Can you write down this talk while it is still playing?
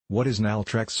What is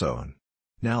naltrexone?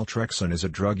 Naltrexone is a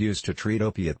drug used to treat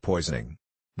opiate poisoning.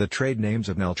 The trade names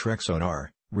of naltrexone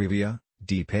are Revia,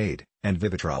 Depade, and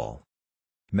Vivitrol.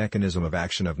 Mechanism of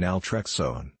action of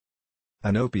naltrexone.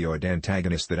 An opioid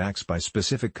antagonist that acts by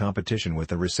specific competition with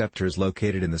the receptors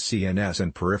located in the CNS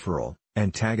and peripheral,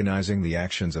 antagonizing the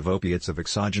actions of opiates of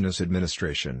exogenous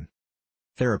administration.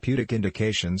 Therapeutic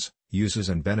indications, uses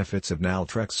and benefits of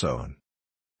naltrexone.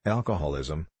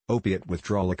 Alcoholism, opiate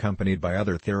withdrawal accompanied by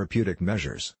other therapeutic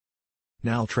measures.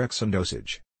 Naltrexone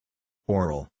dosage.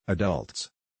 Oral, adults.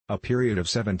 A period of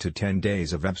 7 to 10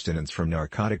 days of abstinence from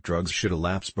narcotic drugs should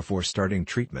elapse before starting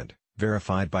treatment,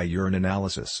 verified by urine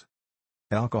analysis.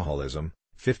 Alcoholism,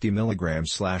 50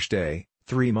 mg/day,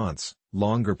 3 months,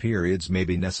 longer periods may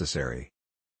be necessary.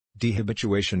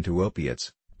 Dehabituation to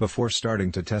opiates, before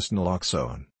starting to test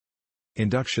naloxone.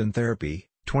 Induction therapy,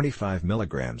 25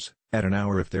 mg, at an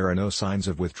hour if there are no signs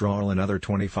of withdrawal, and other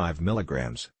 25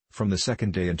 mg, from the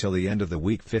second day until the end of the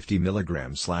week, 50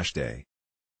 mg/day.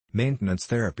 Maintenance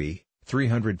therapy,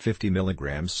 350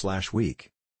 mg/week.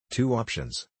 2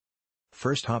 options.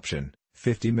 First option,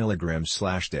 50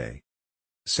 mg/day.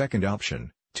 Second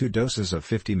option, 2 doses of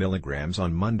 50 mg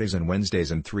on Mondays and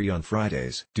Wednesdays and 3 on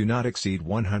Fridays. Do not exceed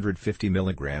 150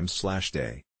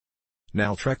 mg/day.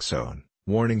 Naltrexone,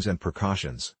 warnings and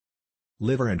precautions.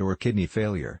 Liver and/or kidney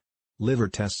failure. Liver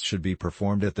tests should be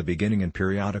performed at the beginning and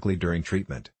periodically during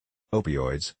treatment.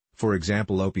 Opioids, for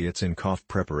example opiates in cough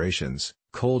preparations,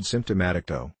 cold symptomatic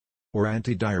TO, or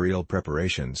antidiarrheal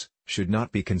preparations, should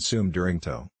not be consumed during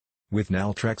TO. With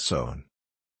naltrexone.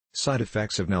 Side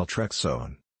effects of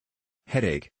naltrexone.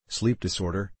 Headache, sleep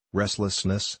disorder,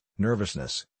 restlessness,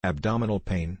 nervousness, abdominal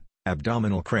pain,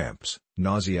 abdominal cramps,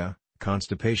 nausea,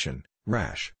 constipation,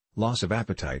 rash, loss of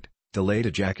appetite, delayed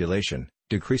ejaculation,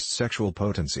 decreased sexual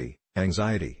potency,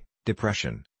 anxiety,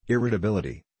 depression,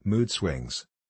 irritability, mood swings.